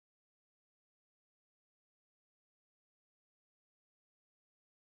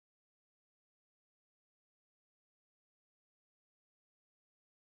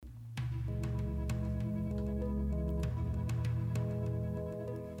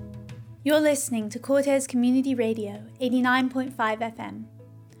You're listening to Cortes Community Radio, 89.5 FM.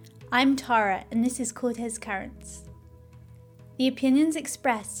 I'm Tara, and this is Cortes Currents. The opinions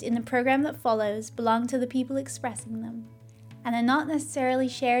expressed in the program that follows belong to the people expressing them, and are not necessarily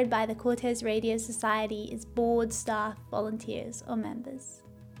shared by the Cortes Radio Society, its board, staff, volunteers, or members.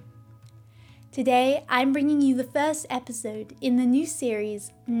 Today, I'm bringing you the first episode in the new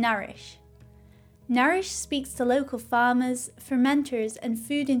series, Nourish. Nourish speaks to local farmers, fermenters, and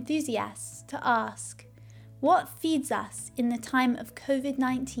food enthusiasts to ask, what feeds us in the time of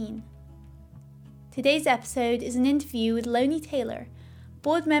COVID-19? Today's episode is an interview with Loni Taylor,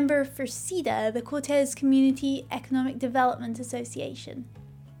 board member for CCEDA, the Cortes Community Development Association.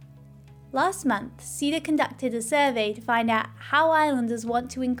 Last month, CCEDA conducted a survey to find out how islanders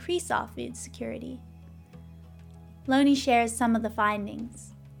want to increase our food security. Loni shares some of the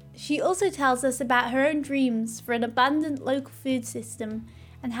findings. She also tells us about her own dreams for an abundant local food system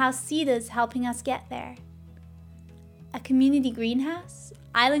and how CCEDA's helping us get there. A community greenhouse,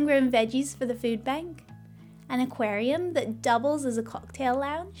 island-grown veggies for the food bank, an aquarium that doubles as a cocktail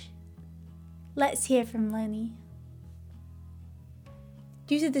lounge. Let's hear from Loni.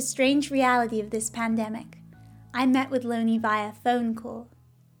 Due to the strange reality of this pandemic, I met with Loni via phone call.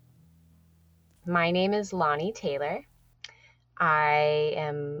 My name is Loni Taylor. I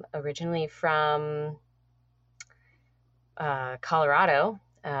am originally from Colorado,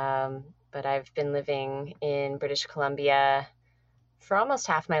 but I've been living in British Columbia for almost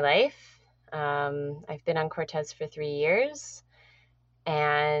half my life. I've been on Cortes for 3 years,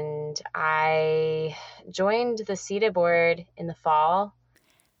 and I joined the CCEDA board in the fall.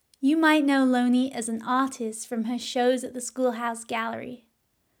 You might know Loni as an artist from her shows at the Schoolhouse Gallery.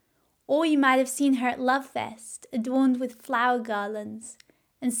 Or you might have seen her at Love Fest, adorned with flower garlands,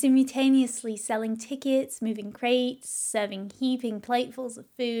 and simultaneously selling tickets, moving crates, serving heaping platefuls of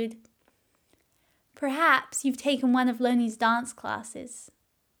food. Perhaps you've taken one of Loni's dance classes.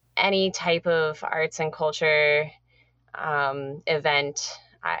 Any type of arts and culture event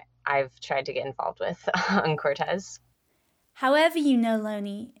I've tried to get involved with on Cortes. However you know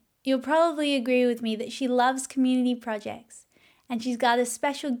Loni, you'll probably agree with me that she loves community projects, and she's got a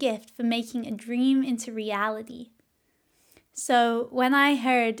special gift for making a dream into reality. So when I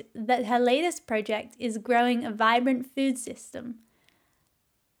heard that her latest project is growing a vibrant food system,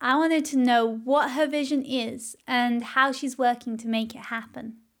 I wanted to know what her vision is and how she's working to make it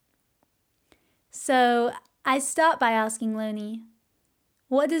happen. So I start by asking Loni,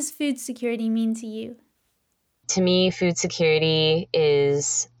 what does food security mean to you? To me, food security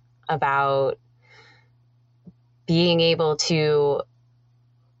is about being able to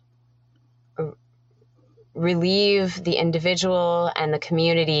relieve the individual and the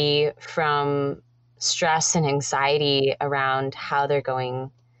community from stress and anxiety around how they're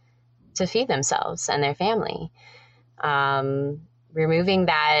going to feed themselves and their family. Removing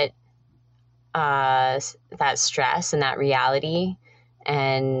that stress and that reality,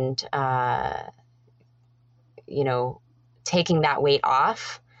 and taking that weight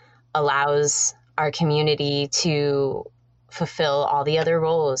off allows our community to fulfill all the other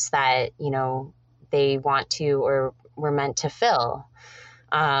roles that, they want to or were meant to fill.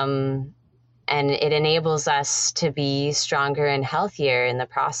 And it enables us to be stronger and healthier in the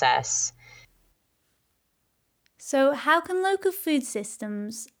process. So how can local food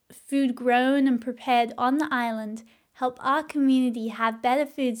systems, food grown and prepared on the island, help our community have better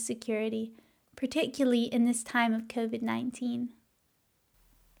food security, particularly in this time of COVID-19?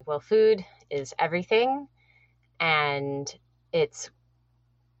 Well, food is everything, and it's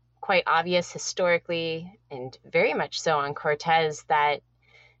quite obvious historically, and very much so on Cortes, that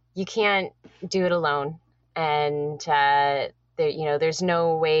you can't do it alone. And there's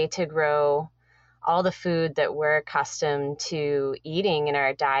no way to grow all the food that we're accustomed to eating in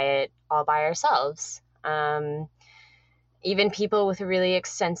our diet all by ourselves. Even people with really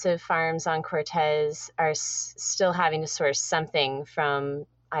extensive farms on Cortes are still having to source something from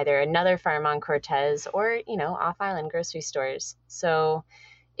either another farm on Cortes or, off-island grocery stores. So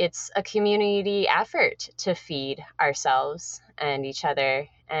it's a community effort to feed ourselves and each other.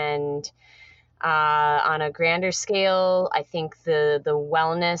 And on a grander scale, I think the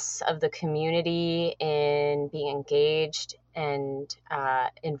wellness of the community in being engaged and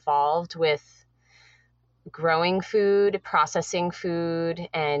involved with growing food, processing food,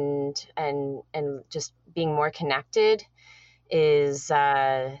 and just being more connected is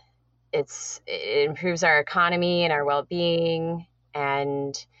it improves our economy and our well-being,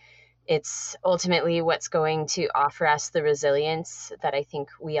 and it's ultimately what's going to offer us the resilience that I think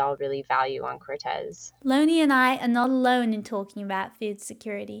we all really value on Cortes. Loni and I are not alone in talking about food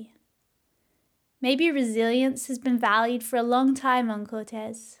security. Maybe resilience has been valued for a long time on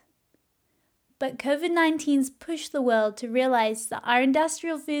Cortes. But COVID-19's pushed the world to realize that our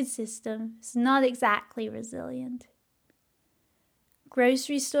industrial food system is not exactly resilient.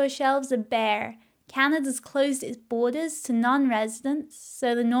 Grocery store shelves are bare. Canada's closed its borders to non-residents,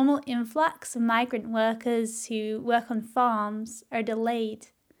 so the normal influx of migrant workers who work on farms are delayed.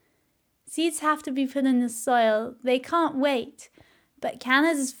 Seeds have to be put in the soil. They can't wait, but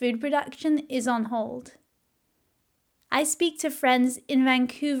Canada's food production is on hold. I speak to friends in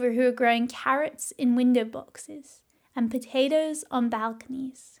Vancouver who are growing carrots in window boxes and potatoes on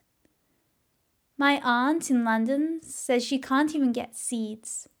balconies. My aunt in London says she can't even get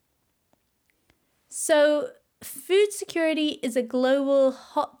seeds. So, food security is a global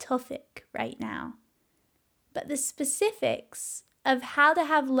hot topic right now. But the specifics of how to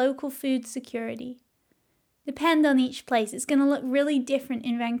have local food security depend on each place. It's going to look really different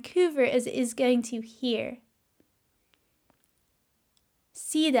in Vancouver as it is going to here.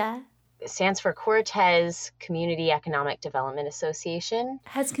 CCEDA, It stands for Cortes Community Economic Development Association,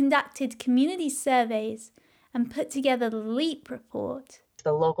 has conducted community surveys and put together the LEAP report.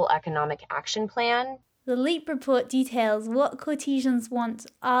 the Local Economic Action Plan. The LEAP report details what Cortesians want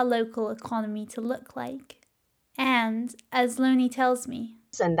our local economy to look like. And, as Loni tells me,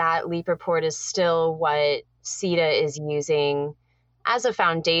 And that LEAP report is still what CCEDA is using as a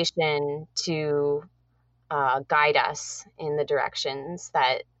foundation to guide us in the directions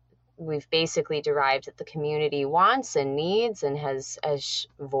that we've basically derived that the community wants and needs and has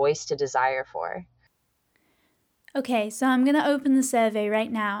voiced a desire for. Okay, so I'm going to open the survey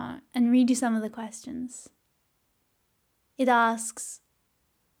right now and read you some of the questions. It asks,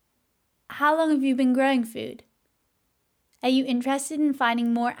 how long have you been growing food? Are you interested in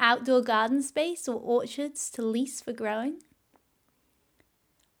finding more outdoor garden space or orchards to lease for growing?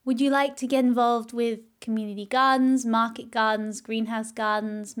 Would you like to get involved with community gardens, market gardens, greenhouse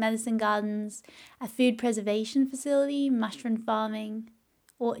gardens, medicine gardens, a food preservation facility, mushroom farming,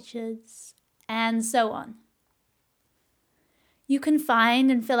 orchards, and so on? You can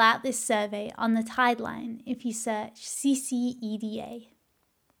find and fill out this survey on the Tideline if you search CCEDA.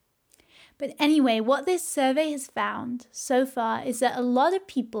 But anyway, what this survey has found so far is that a lot of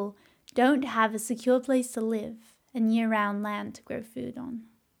people don't have a secure place to live and year-round land to grow food on.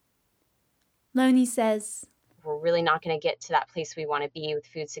 Loni says, we're really not going to get to that place we want to be with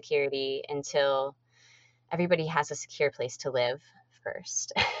food security until everybody has a secure place to live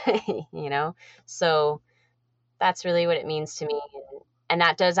first, So that's really what it means to me. And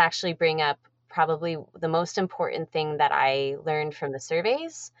that does actually bring up probably the most important thing that I learned from the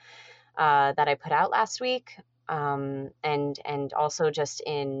surveys that I put out last week, and also just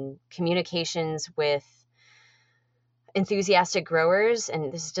in communications with enthusiastic growers.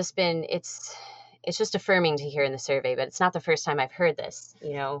 And this has just been, it's just affirming to hear in the survey, but it's not the first time I've heard this.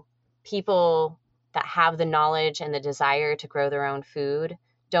 People that have the knowledge and the desire to grow their own food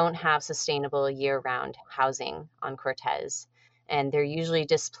don't have sustainable year-round housing on Cortes, and they're usually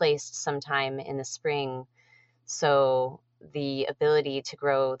displaced sometime in the spring. So the ability to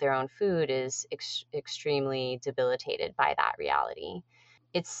grow their own food is extremely debilitated by that reality.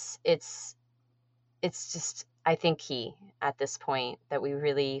 It's just, I think, key at this point that we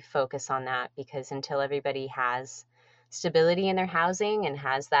really focus on that, because until everybody has stability in their housing and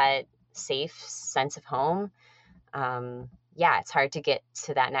has that safe sense of home, it's hard to get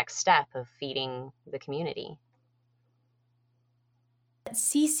to that next step of feeding the community.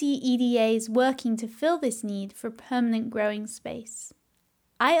 CCEDA is working to fill this need for permanent growing space.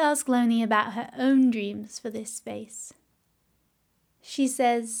 I asked Loni about her own dreams for this space. She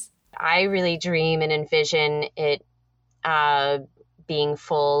says, I really dream and envision it being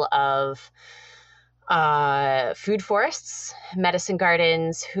full of food forests, medicine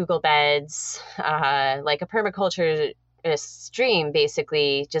gardens, hugel beds, like a permaculture stream,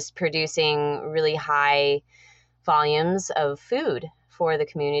 basically just producing really high volumes of food for the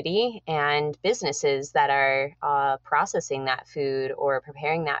community and businesses that are processing that food or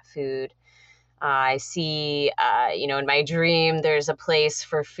preparing that food. I see, in my dream, there's a place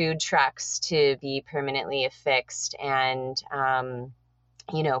for food trucks to be permanently affixed, and,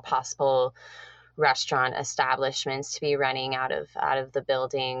 possible restaurant establishments to be running out of the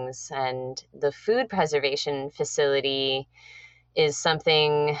buildings. And the food preservation facility is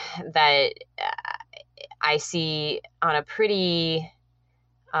something that I see on a pretty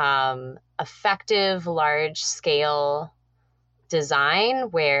effective, large scale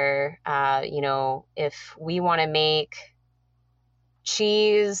design where, if we want to make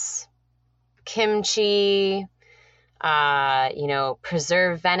cheese, kimchi,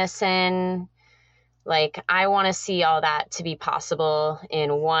 preserve venison, Like, I want to see all that to be possible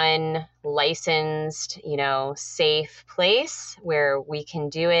in one licensed, safe place where we can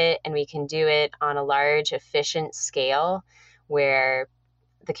do it, and we can do it on a large, efficient scale where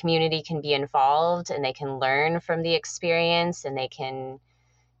the community can be involved and they can learn from the experience and they can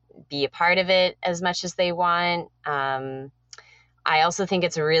be a part of it as much as they want. I also think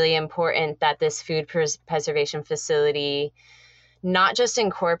it's really important that this food preservation facility not just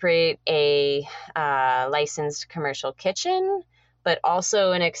incorporate a licensed commercial kitchen, but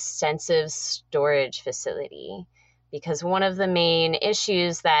also an extensive storage facility. Because one of the main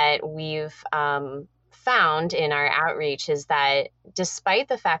issues that we've found in our outreach is that despite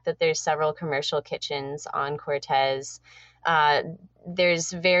the fact that there's several commercial kitchens on Cortes,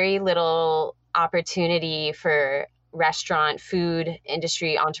 there's very little opportunity for restaurant food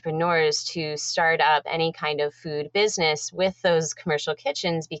industry entrepreneurs to start up any kind of food business with those commercial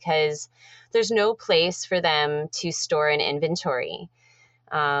kitchens because there's no place for them to store an inventory.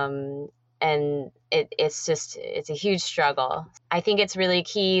 And it's a huge struggle. I think it's really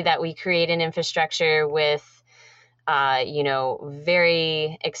key that we create an infrastructure with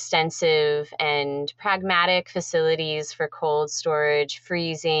very extensive and pragmatic facilities for cold storage,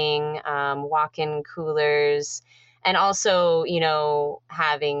 freezing, walk-in coolers, and also,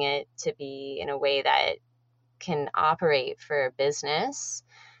 having it to be in a way that can operate for a business.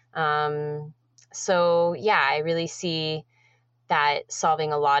 So yeah, I really see that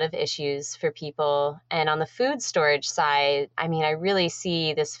solving a lot of issues for people. And on the food storage side, I really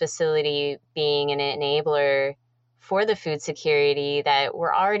see this facility being an enabler for the food security that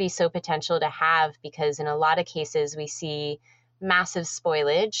we're already so potential to have, because in a lot of cases we see massive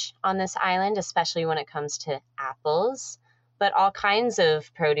spoilage on this island, especially when it comes to apples, but all kinds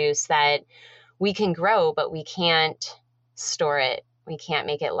of produce that we can grow, but we can't store it. We can't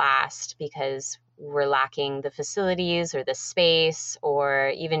make it last because we're lacking the facilities or the space or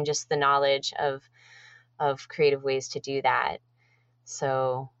even just the knowledge of creative ways to do that.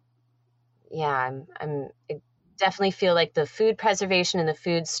 So yeah, I definitely feel like the food preservation and the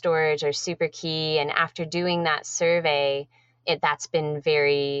food storage are super key. And after doing that survey, that's been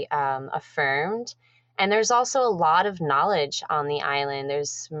very affirmed. And there's also a lot of knowledge on the island. There's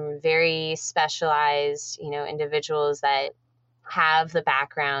some very specialized, individuals that have the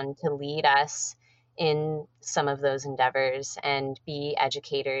background to lead us in some of those endeavors and be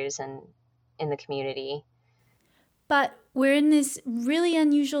educators and in the community. But we're in this really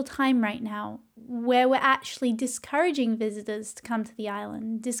unusual time right now where we're actually discouraging visitors to come to the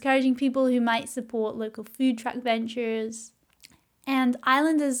island, discouraging people who might support local food truck ventures. And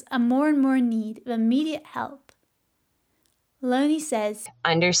islanders are more and more in need of immediate help. Loni says,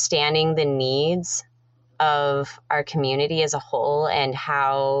 understanding the needs of our community as a whole and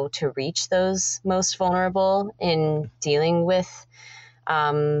how to reach those most vulnerable in dealing with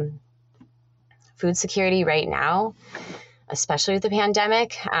food security right now, especially with the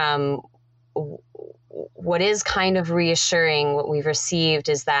pandemic. What is kind of reassuring, what we've received,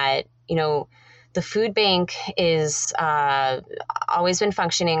 is that, the food bank is always been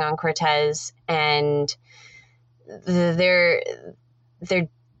functioning on Cortes, and there's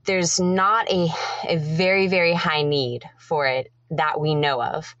not a very, very high need for it that we know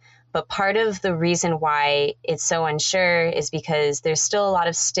of. But part of the reason why it's so unsure is because there's still a lot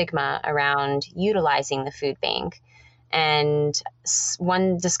of stigma around utilizing the food bank. And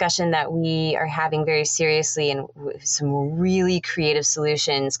one discussion that we are having very seriously, and some really creative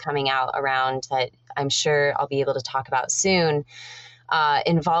solutions coming out around that I'm sure I'll be able to talk about soon,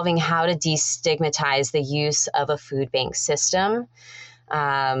 involving how to destigmatize the use of a food bank system.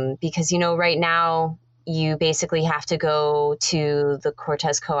 Because, right now you basically have to go to the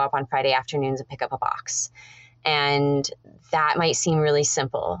Cortes Co-op on Friday afternoons and pick up a box. And that might seem really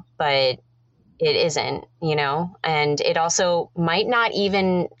simple, but it isn't, and it also might not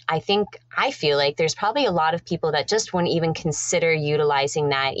even, I feel like there's probably a lot of people that just wouldn't even consider utilizing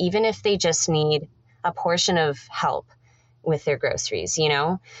that, even if they just need a portion of help with their groceries,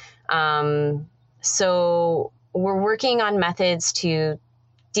 So we're working on methods to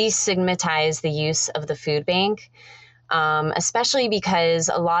destigmatize the use of the food bank, especially because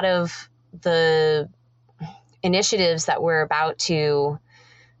a lot of the initiatives that we're about to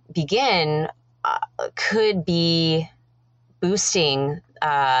begin could be boosting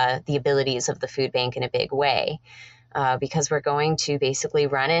the abilities of the food bank in a big way, because we're going to basically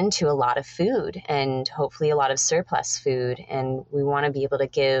run into a lot of food and hopefully a lot of surplus food. And we want to be able to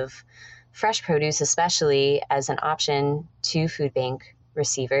give fresh produce, especially, as an option to food bank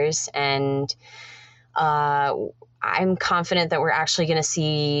receivers. And I'm confident that we're actually going to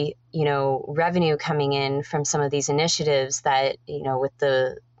see, revenue coming in from some of these initiatives that, with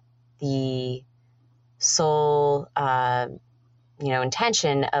the sole,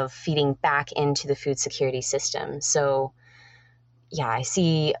 intention of feeding back into the food security system. So, yeah, I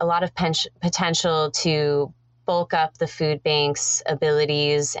see a lot of potential to bulk up the food bank's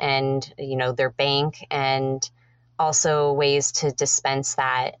abilities and, their bank, and also ways to dispense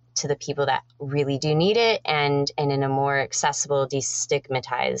that to the people that really do need it, and in a more accessible,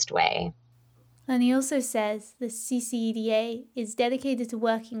 destigmatized way. Loni also says the CCEDA is dedicated to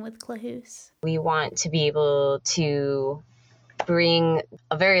working with Klahus. We want to be able to bring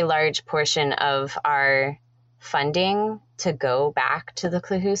a very large portion of our funding to go back to the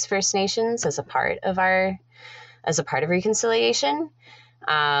Klahus First Nations as a part of reconciliation.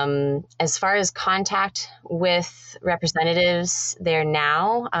 As far as contact with representatives there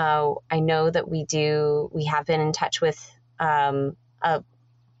now, I know that we have been in touch with a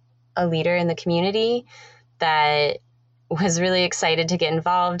leader in the community that was really excited to get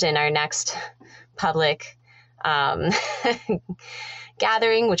involved in our next public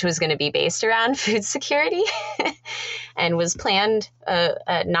gathering, which was going to be based around food security and was planned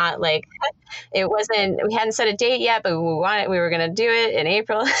not like it wasn't, we hadn't set a date yet, but we were going to do it in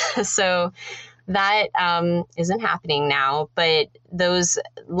April. So that isn't happening now, but those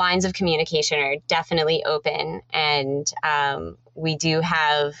lines of communication are definitely open. And we do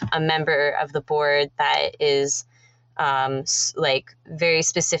have a member of the board that is very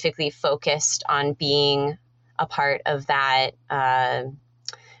specifically focused on being a part of that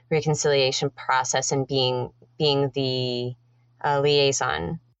reconciliation process and being the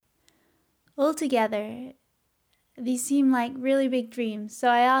liaison. Altogether, these seem like really big dreams, so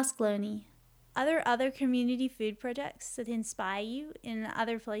I asked Loni, are there other community food projects that inspire you in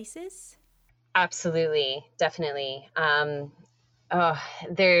other places? Absolutely, definitely.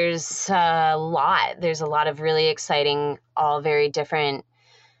 There's a lot. There's a lot of really exciting, all very different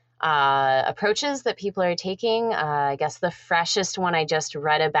approaches that people are taking. I guess the freshest one I just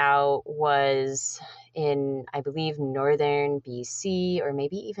read about was in, I believe, northern BC or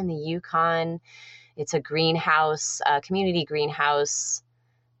maybe even the Yukon. It's a greenhouse, community greenhouse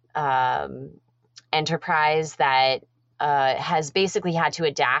enterprise that has basically had to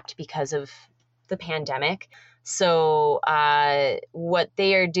adapt because of the pandemic. So what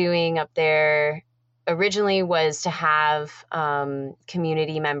they are doing up there originally was to have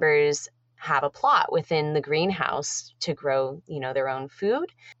community members have a plot within the greenhouse to grow, their own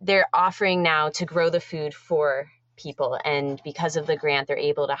food. They're offering now to grow the food for people. And because of the grant, they're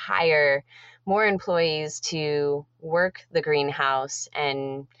able to hire more employees to work the greenhouse.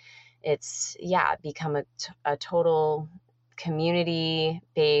 And it's, become a total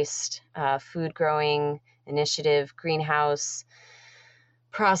community-based food growing initiative, greenhouse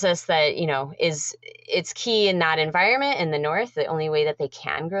process that, it's key in that environment in the north. The only way that they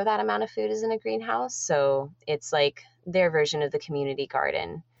can grow that amount of food is in a greenhouse. So it's like their version of the community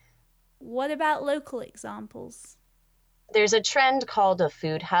garden. What about local examples? There's a trend called a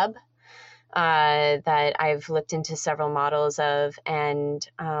food hub that I've looked into several models of. And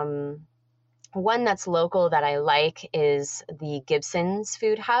one that's local that I like is the Gibson's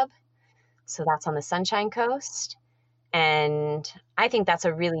Food Hub. So that's on the Sunshine Coast. And I think that's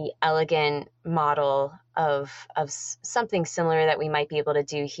a really elegant model of something similar that we might be able to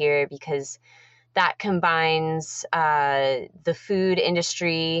do here, because that combines the food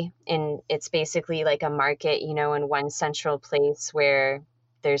industry, and it's basically like a market, in one central place where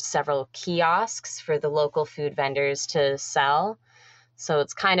there's several kiosks for the local food vendors to sell. So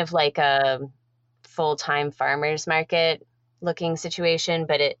it's kind of like a full-time farmers market looking situation,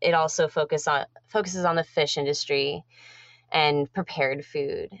 but it also focuses on the fish industry and prepared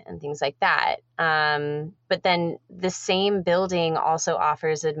food and things like that. But then the same building also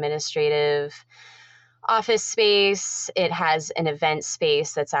offers administrative office space. It has an event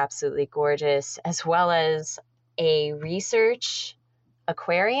space that's absolutely gorgeous, as well as a research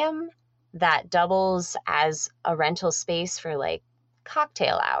aquarium that doubles as a rental space for like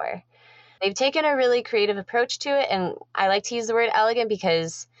cocktail hour. They've taken a really creative approach to it, and I like to use the word elegant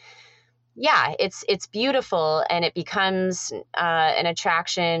because, it's beautiful, and it becomes an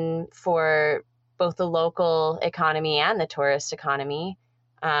attraction for both the local economy and the tourist economy.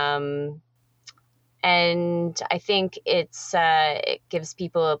 And I think it gives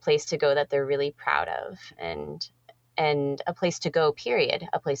people a place to go that they're really proud of, and a place to go, period,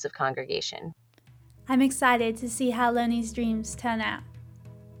 a place of congregation. I'm excited to see how Loni's dreams turn out.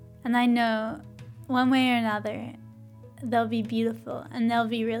 And I know, one way or another, they'll be beautiful and they'll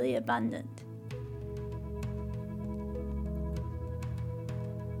be really abundant.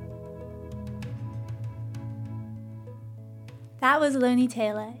 That was Loni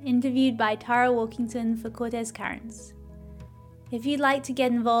Taylor, interviewed by Tara Warkentin for Cortes Currents. If you'd like to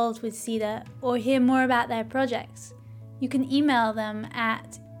get involved with CCEDA or hear more about their projects, you can email them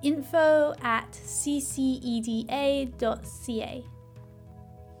at info@cceda.ca.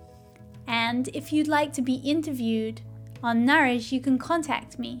 And if you'd like to be interviewed on Nourish, you can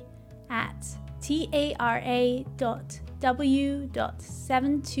contact me at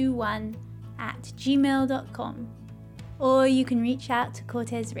tara.w.721@gmail.com, or you can reach out to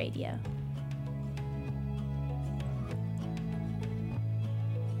Cortes Radio.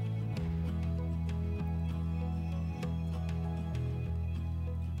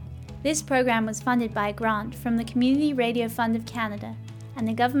 This program was funded by a grant from the Community Radio Fund of Canada and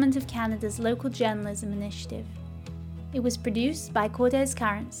the Government of Canada's Local Journalism Initiative. It was produced by Cortes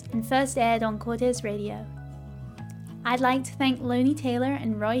Currents and first aired on Cortes Radio. I'd like to thank Loni Taylor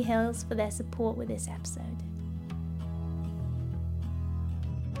and Roy Hills for their support with this episode.